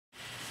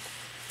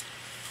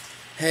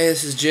Hey,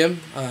 this is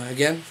Jim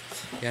again.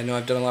 Yeah, I know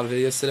I've done a lot of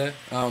videos today.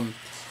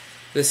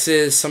 This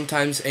is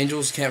Sometimes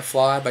Angels Can't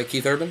Fly by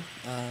Keith Urban.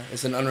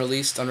 It's an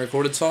unreleased,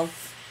 unrecorded song,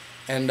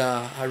 and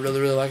I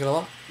really like it a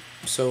lot.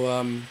 So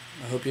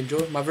I hope you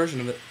enjoy my version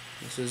of it.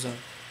 This is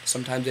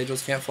Sometimes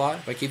Angels Can't Fly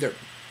by Keith Urban.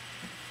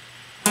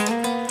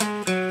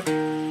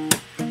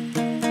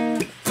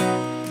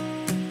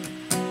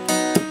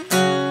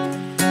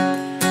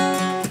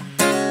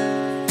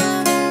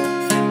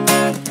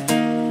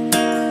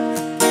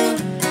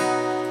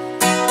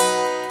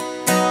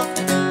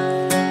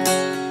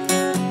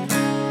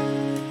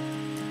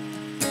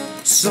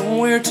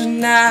 Somewhere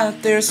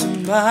tonight there's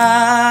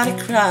somebody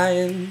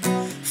crying,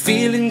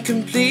 feeling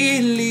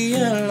completely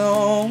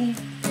alone.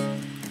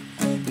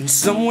 And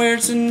somewhere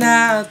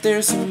tonight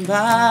there's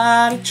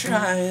somebody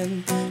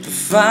trying to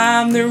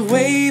find their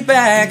way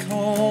back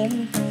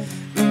home.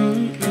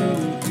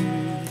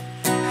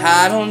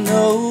 I don't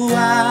know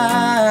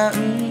why.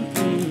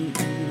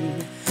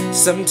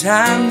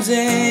 Sometimes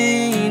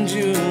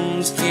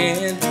angels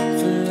can't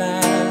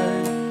fly.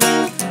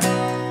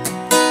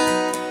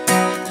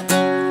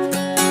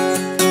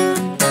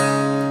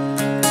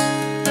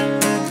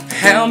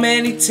 How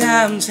many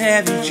times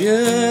have you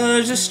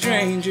judged a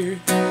stranger,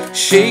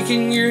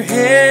 shaking your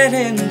head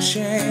in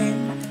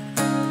shame,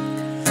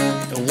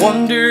 and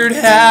wondered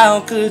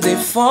how could they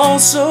fall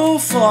so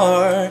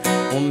far?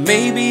 Well,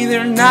 maybe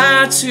they're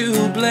not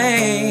to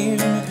blame.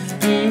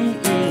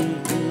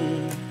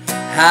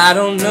 I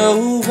don't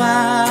know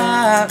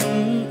why.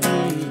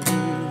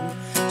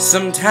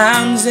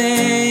 Sometimes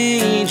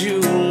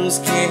angels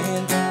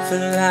can't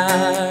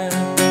fly.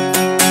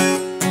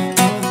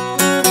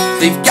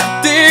 They've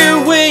got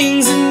their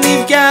wings and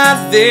they've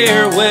got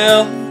their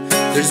well.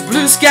 There's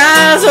blue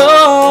skies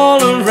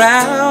all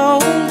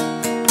around,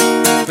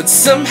 but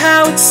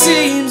somehow it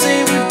seems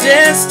they were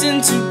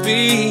destined to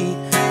be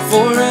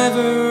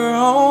forever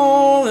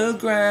on the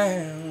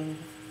ground.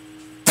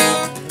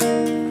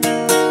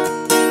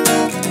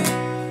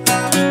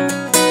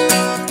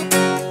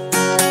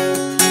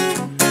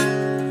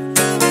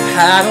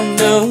 I don't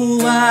know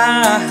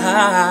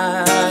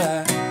why.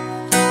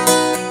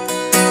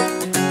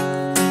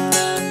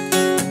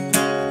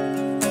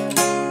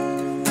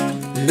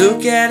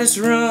 Look at us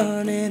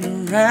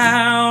running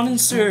around in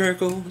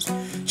circles,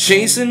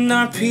 chasing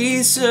our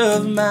peace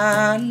of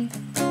mind,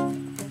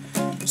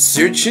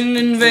 searching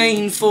in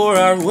vain for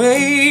our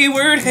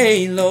wayward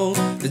halo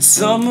that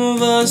some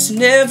of us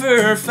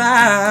never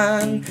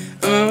find.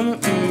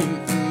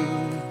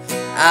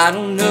 I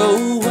don't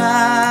know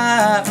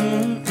why.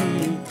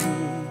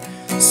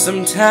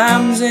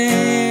 Sometimes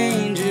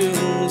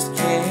angels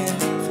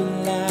can't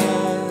fly.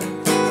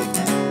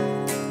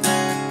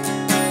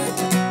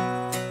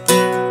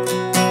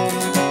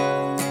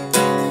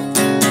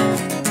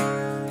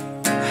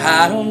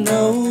 I don't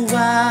know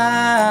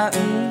why.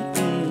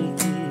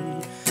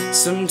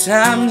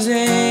 Sometimes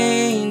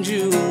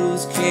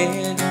angels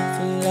can't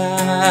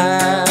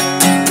fly.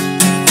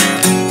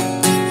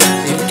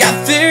 They've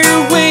got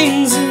their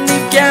wings and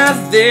they've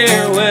got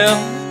their well.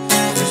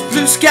 There's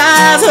blue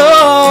skies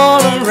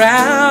all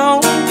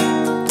around,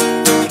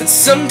 and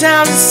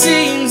sometimes it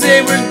seems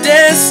they were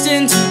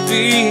destined to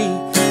be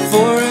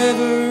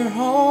forever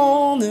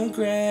on the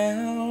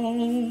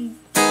ground.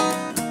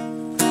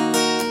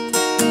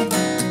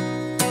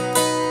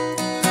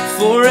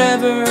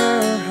 Forever